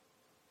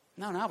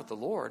 No, not with the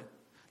Lord.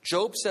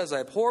 Job says,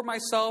 I abhor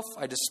myself,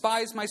 I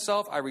despise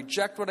myself, I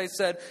reject what I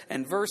said.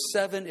 And verse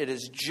 7, it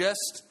is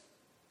just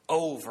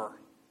over.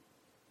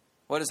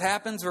 What has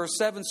happened? Verse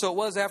 7, so it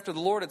was after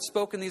the Lord had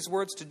spoken these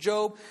words to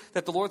Job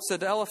that the Lord said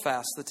to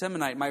Eliphaz the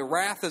Temanite, my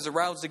wrath is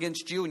aroused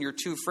against you and your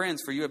two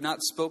friends, for you have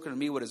not spoken to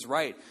me what is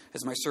right,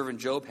 as my servant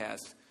Job has.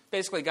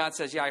 Basically, God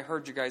says, yeah, I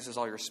heard you guys as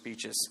all your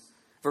speeches.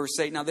 Verse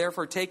 8, now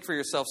therefore take for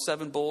yourself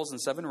 7 bulls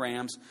and 7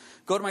 rams.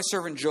 Go to my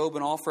servant Job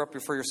and offer up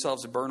for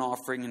yourselves a burnt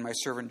offering, and my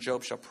servant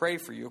Job shall pray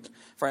for you.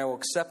 For I will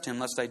accept him,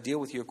 lest I deal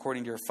with you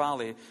according to your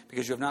folly,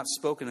 because you have not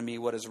spoken to me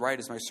what is right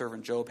as my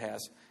servant Job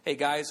has. Hey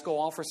guys, go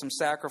offer some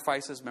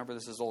sacrifices. Remember,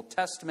 this is Old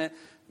Testament.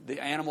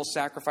 The animal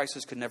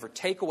sacrifices could never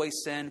take away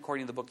sin.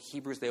 According to the book of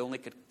Hebrews, they only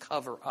could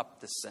cover up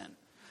the sin.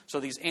 So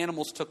these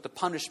animals took the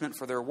punishment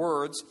for their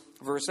words.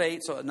 Verse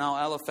 8, so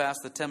now Eliphaz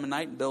the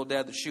Temanite and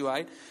Bildad the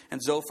Shuhite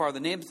and Zophar the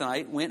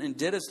Naamathite went and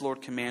did as the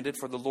Lord commanded,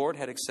 for the Lord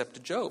had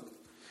accepted Job.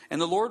 And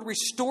the Lord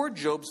restored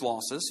Job's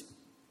losses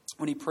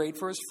when he prayed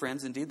for his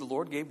friends. Indeed, the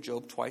Lord gave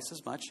Job twice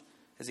as much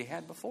as he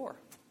had before.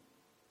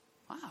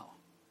 Wow.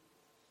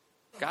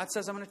 God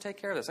says, I'm going to take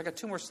care of this. I got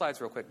 2 more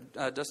slides real quick.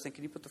 Dustin,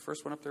 can you put the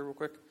first one up there real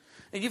quick?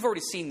 And you've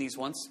already seen these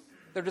ones.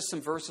 They're just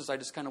some verses I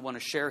just kind of want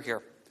to share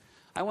here.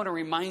 I want to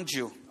remind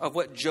you of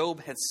what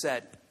Job had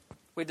said.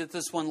 We did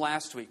this one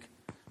last week.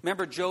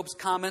 Remember Job's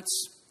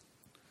comments?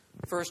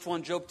 First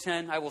one, Job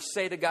 10, I will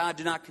say to God,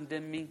 do not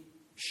condemn me.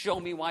 Show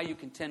me why you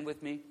contend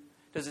with me.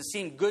 Does it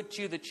seem good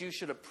to you that you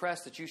should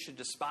oppress, that you should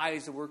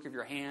despise the work of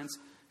your hands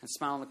and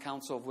smile on the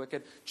counsel of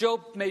wicked?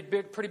 Job made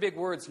pretty big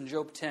words in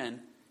Job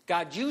 10.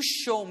 God, you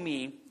show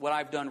me what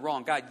I've done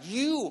wrong. God,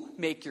 you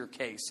make your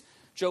case.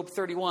 Job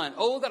 31,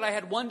 oh, that I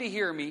had one to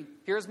hear me.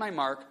 Here's my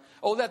mark.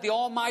 Oh, that the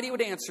Almighty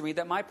would answer me,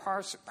 that my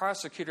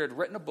prosecutor had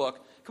written a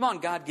book. Come on,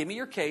 God, give me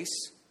your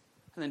case.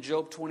 And then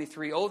Job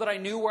 23, oh, that I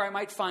knew where I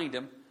might find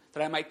him,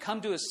 that I might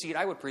come to his seat.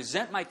 I would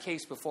present my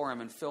case before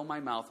him and fill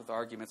my mouth with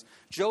arguments.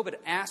 Job had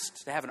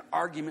asked to have an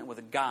argument with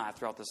a God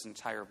throughout this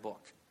entire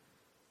book.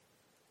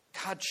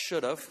 God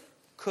should have,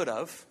 could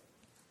have,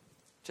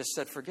 just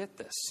said, forget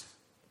this.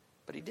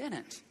 But he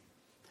didn't.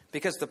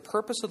 Because the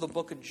purpose of the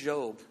book of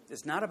Job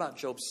is not about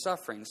Job's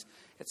sufferings.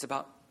 It's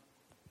about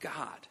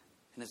God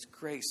and his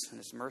grace and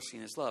his mercy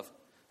and his love.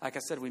 Like I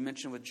said, we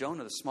mentioned with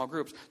Jonah, the small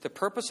groups. The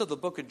purpose of the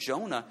book of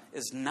Jonah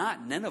is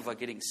not Nineveh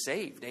getting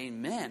saved.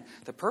 Amen.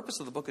 The purpose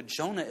of the book of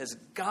Jonah is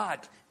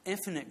God's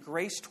infinite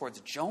grace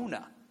towards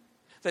Jonah.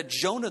 That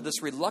Jonah,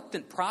 this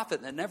reluctant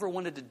prophet that never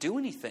wanted to do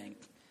anything,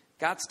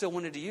 God still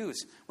wanted to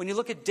use. When you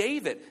look at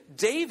David,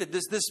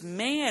 this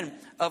man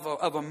of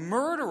a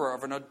murderer,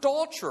 of an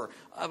adulterer,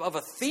 of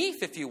a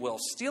thief, if you will,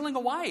 stealing a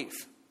wife.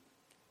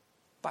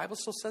 The Bible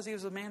still says he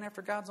was a man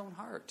after God's own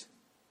heart.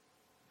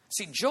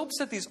 See, Job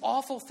said these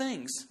awful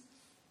things.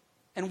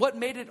 And what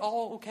made it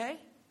all okay?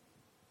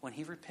 When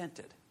he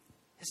repented.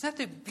 Isn't that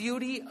the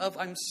beauty of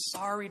I'm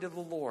sorry to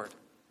the Lord?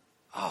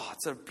 Oh,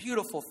 it's a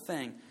beautiful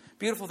thing.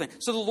 Beautiful thing.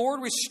 So the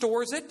Lord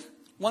restores it.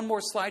 One more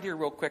slide here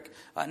real quick.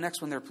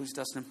 Next one there, please,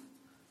 Dustin.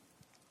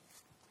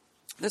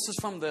 This is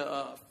from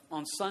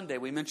on Sunday.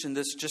 We mentioned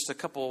this just a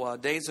couple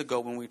days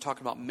ago when we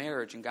talked about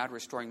marriage and God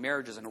restoring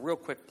marriages. And a real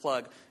quick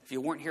plug, if you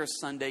weren't here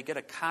Sunday, get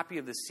a copy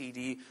of the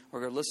CD.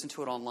 We're going to listen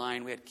to it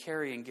online. We had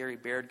Carrie and Gary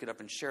Baird get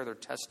up and share their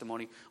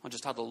testimony on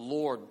just how the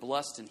Lord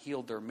blessed and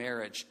healed their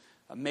marriage.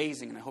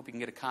 Amazing, and I hope you can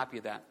get a copy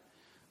of that.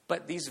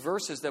 But these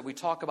verses that we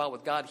talk about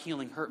with God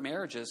healing hurt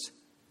marriages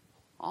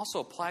also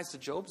applies to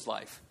Job's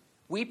life.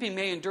 Weeping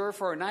may endure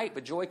for a night,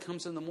 but joy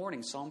comes in the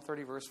morning. Psalm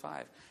 30, verse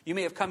 5. You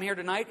may have come here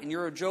tonight and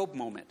you're a Job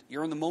moment.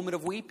 You're in the moment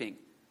of weeping.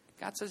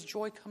 God says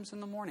joy comes in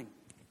the morning.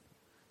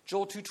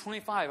 Joel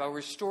 2:25, I will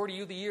restore to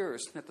you the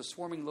years that the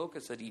swarming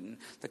locusts had eaten.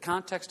 The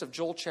context of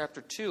Joel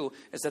chapter 2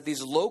 is that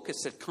these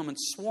locusts had come in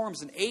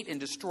swarms and ate and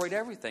destroyed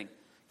everything.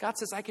 God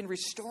says, I can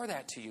restore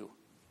that to you.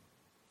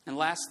 And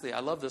lastly,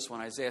 I love this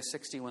one, Isaiah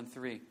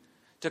 61:3.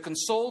 To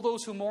console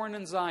those who mourn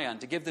in Zion,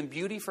 to give them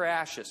beauty for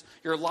ashes.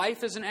 Your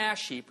life is an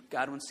ash heap.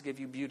 God wants to give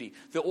you beauty.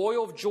 The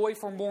oil of joy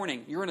for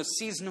mourning. You're in a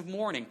season of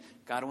mourning.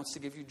 God wants to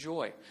give you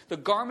joy. The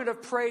garment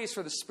of praise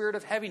for the spirit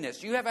of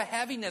heaviness. You have a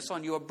heaviness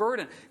on you, a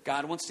burden.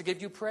 God wants to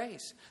give you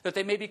praise. That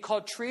they may be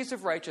called trees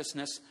of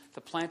righteousness,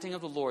 the planting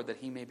of the Lord, that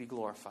he may be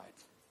glorified.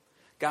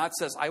 God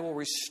says, I will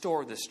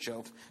restore this,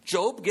 Job.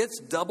 Job gets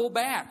double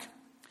back.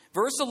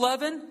 Verse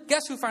 11,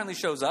 guess who finally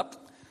shows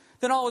up?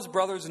 Then all his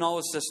brothers and all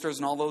his sisters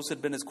and all those who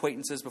had been his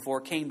acquaintances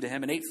before came to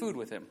him and ate food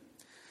with him.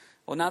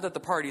 Well, now that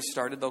the party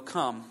started, they'll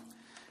come.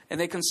 And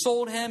they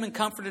consoled him and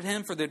comforted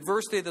him for the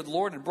adversity that the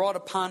Lord had brought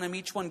upon him.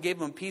 Each one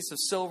gave him a piece of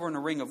silver and a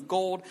ring of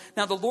gold.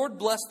 Now the Lord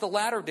blessed the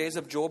latter days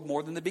of Job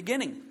more than the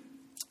beginning.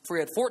 For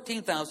he had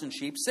 14,000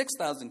 sheep,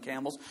 6,000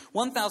 camels,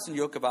 1,000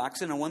 yoke of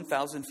oxen, and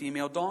 1,000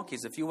 female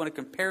donkeys. If you want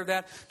to compare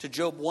that to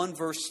Job 1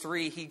 verse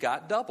 3, he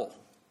got double.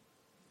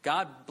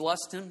 God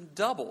blessed him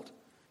doubled.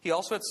 He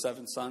also had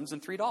 7 sons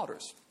and 3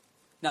 daughters.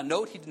 Now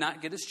note, he did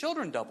not get his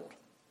children doubled.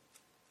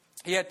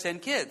 He had 10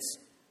 kids.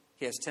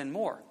 He has 10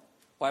 more.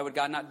 Why would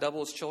God not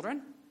double his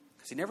children?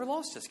 Because he never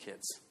lost his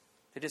kids.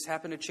 They just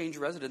happened to change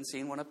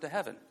residency and went up to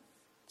heaven.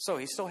 So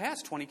he still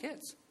has 20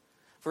 kids.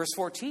 Verse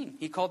 14,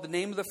 he called the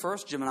name of the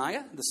first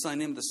Jemaniah, the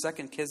name of the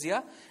second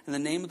Keziah, and the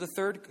name of the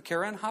third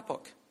Karen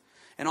Hapuk.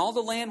 In all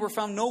the land were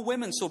found no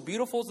women so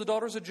beautiful as the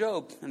daughters of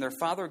Job, and their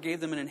father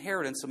gave them an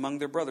inheritance among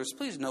their brothers.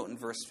 Please note in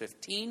verse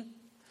 15,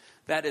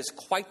 that is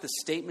quite the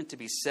statement to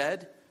be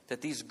said, that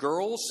these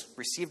girls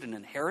received an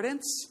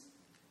inheritance.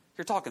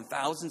 You're talking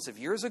thousands of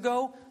years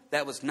ago.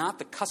 That was not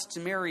the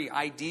customary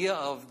idea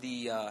of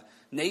the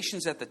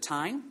nations at the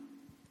time.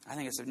 I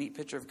think it's a neat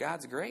picture of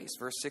God's grace.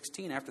 Verse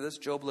 16, after this,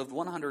 Job lived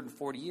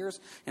 140 years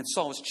and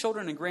saw his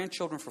children and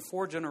grandchildren for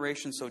 4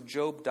 generations. So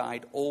Job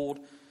died old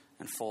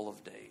and full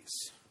of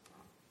days.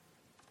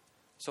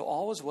 So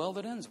all is well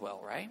that ends well,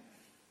 right?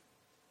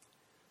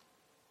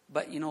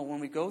 But, when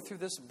we go through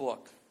this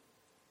book,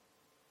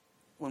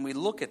 when we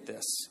look at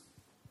this,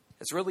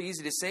 it's really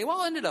easy to say,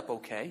 well, it ended up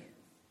okay.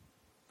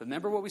 But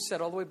remember what we said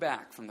all the way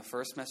back from the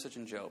first message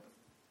in Job.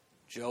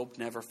 Job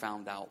never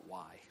found out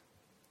why.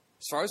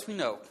 As far as we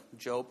know,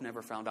 Job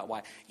never found out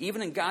why.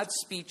 Even in God's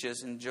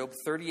speeches in Job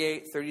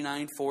 38,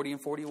 39, 40,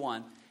 and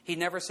 41, he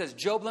never says,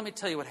 Job, let me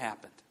tell you what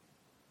happened.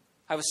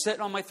 I was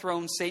sitting on my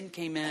throne, Satan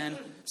came in,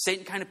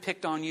 Satan kind of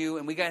picked on you,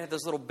 and we got to have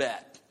this little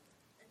bet.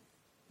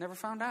 Never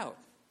found out.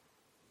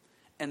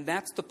 And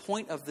that's the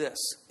point of this.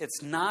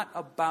 It's not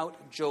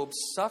about Job's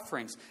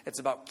sufferings. It's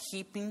about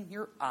keeping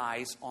your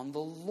eyes on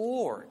the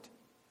Lord.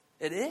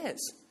 It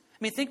is. I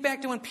mean, think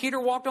back to when Peter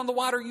walked on the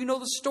water. You know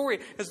the story.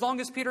 As long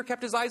as Peter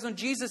kept his eyes on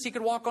Jesus, he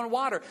could walk on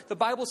water. The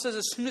Bible says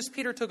as soon as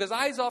Peter took his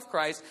eyes off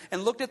Christ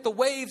and looked at the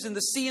waves and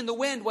the sea and the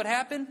wind, what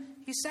happened?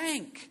 He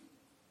sank.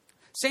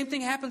 Same thing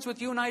happens with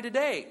you and I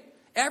today.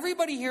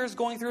 Everybody here is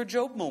going through a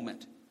Job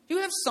moment. You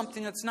have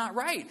something that's not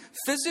right.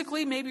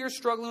 Physically, maybe you're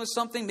struggling with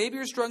something. Maybe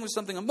you're struggling with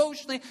something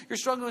emotionally. You're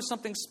struggling with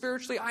something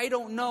spiritually. I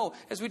don't know.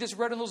 As we just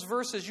read in those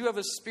verses, you have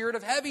a spirit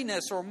of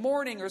heaviness or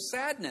mourning or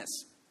sadness.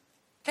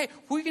 Okay,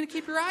 who are you going to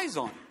keep your eyes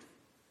on?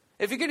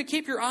 If you're going to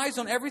keep your eyes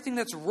on everything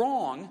that's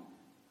wrong,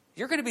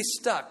 you're going to be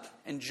stuck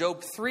in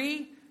Job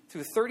 3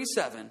 through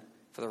 37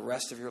 for the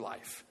rest of your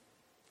life.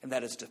 And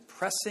that is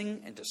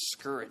depressing and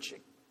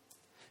discouraging.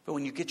 But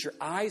when you get your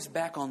eyes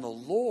back on the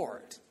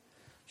Lord,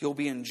 you'll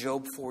be in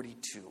Job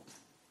 42,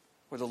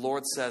 where the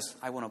Lord says,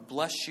 I want to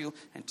bless you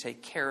and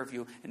take care of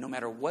you. And no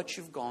matter what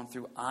you've gone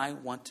through, I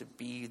want to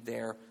be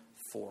there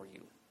for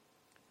you.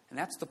 And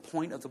that's the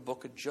point of the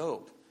book of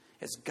Job,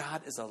 is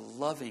God is a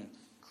loving,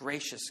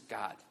 gracious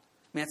God.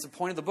 I mean, that's the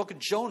point of the book of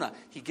Jonah.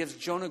 He gives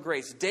Jonah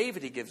grace.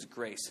 David, he gives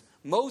grace.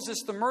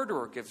 Moses, the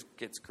murderer,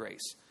 gets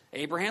grace.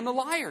 Abraham, the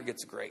liar,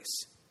 gets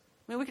grace.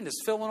 I mean, we can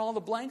just fill in all the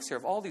blanks here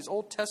of all these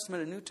Old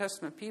Testament and New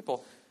Testament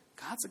people.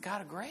 God's a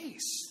God of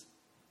grace.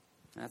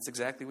 And that's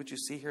exactly what you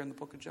see here in the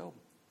book of Job.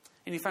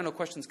 Any final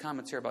questions,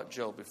 comments here about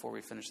Job before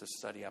we finish this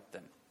study up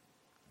then?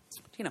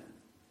 Tina.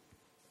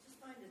 I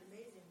just find it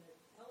amazing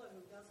that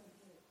Elihu doesn't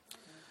get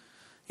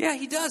it. Yeah,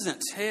 he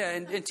doesn't. Yeah,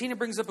 and Tina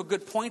brings up a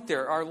good point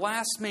there. Our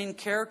last main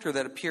character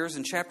that appears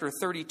in chapter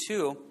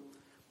 32,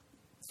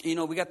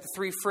 we got the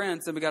 3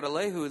 friends, and we got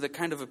Elihu that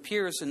kind of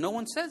appears, and no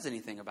one says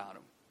anything about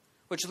him.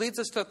 Which leads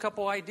us to a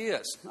couple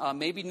ideas.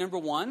 Maybe number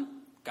 1,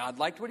 God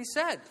liked what he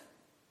said.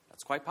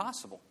 That's quite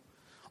possible.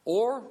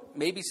 Or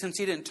maybe since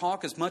he didn't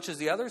talk as much as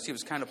the others, he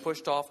was kind of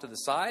pushed off to the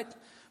side.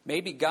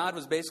 Maybe God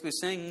was basically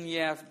saying,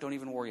 yeah, don't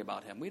even worry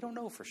about him. We don't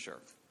know for sure.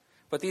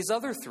 But these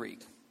other three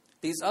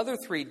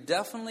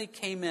definitely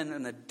came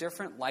in a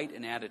different light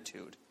and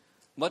attitude.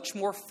 Much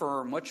more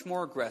firm, much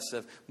more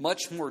aggressive,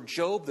 much more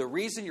Job. The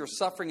reason you're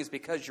suffering is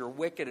because you're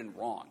wicked and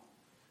wrong.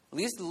 At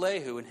least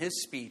Elihu in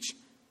his speech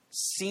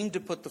seemed to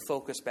put the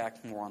focus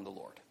back more on the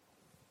Lord.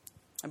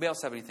 Anybody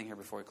else have anything here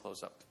before we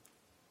close up?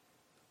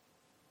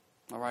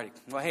 All righty.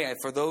 Well, hey,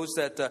 for those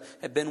that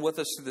have been with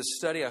us through this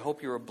study, I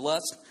hope you were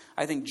blessed.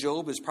 I think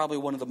Job is probably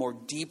one of the more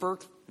deeper,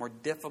 more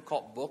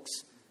difficult books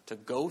to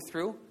go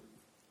through.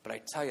 But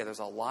I tell you, there's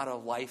a lot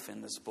of life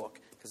in this book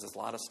because there's a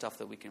lot of stuff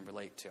that we can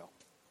relate to.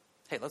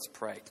 Hey, let's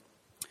pray.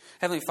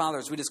 Heavenly Father,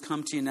 as we just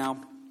come to you now,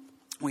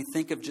 we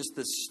think of just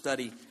this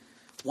study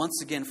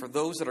once again for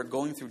those that are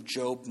going through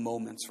Job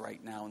moments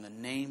right now. In the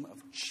name of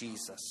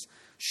Jesus,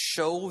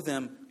 show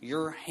them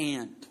your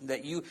hand.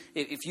 That you,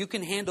 if you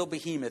can handle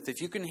Behemoth, if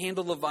you can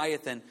handle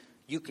Leviathan,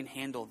 you can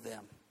handle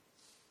them.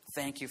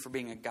 Thank you for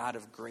being a God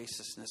of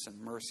graciousness and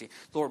mercy.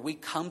 Lord, we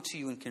come to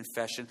you in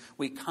confession.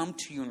 We come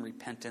to you in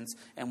repentance.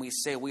 And we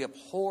say we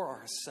abhor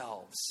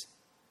ourselves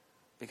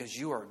because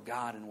you are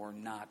God and we're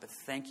not. But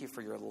thank you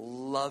for your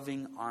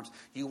loving arms.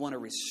 You want to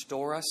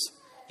restore us.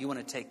 You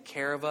want to take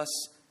care of us.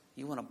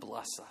 You want to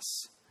bless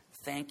us.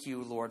 Thank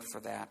you, Lord,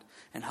 for that.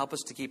 And help us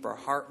to keep our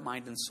heart,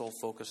 mind, and soul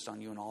focused on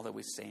you and all that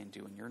we say and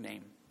do in your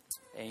name.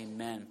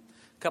 Amen.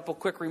 Couple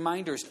quick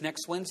reminders.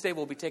 Next Wednesday,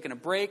 we'll be taking a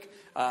break.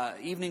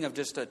 Evening of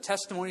just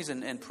testimonies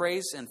and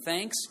praise and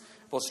thanks.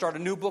 We'll start a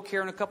new book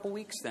here in a couple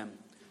weeks then.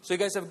 So you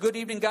guys have a good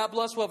evening. God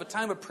bless. We'll have a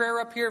time of prayer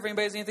up here. If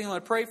anybody has anything you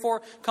want to pray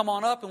for, come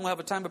on up and we'll have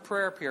a time of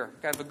prayer up here.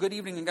 Have a good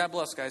evening and God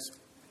bless, guys.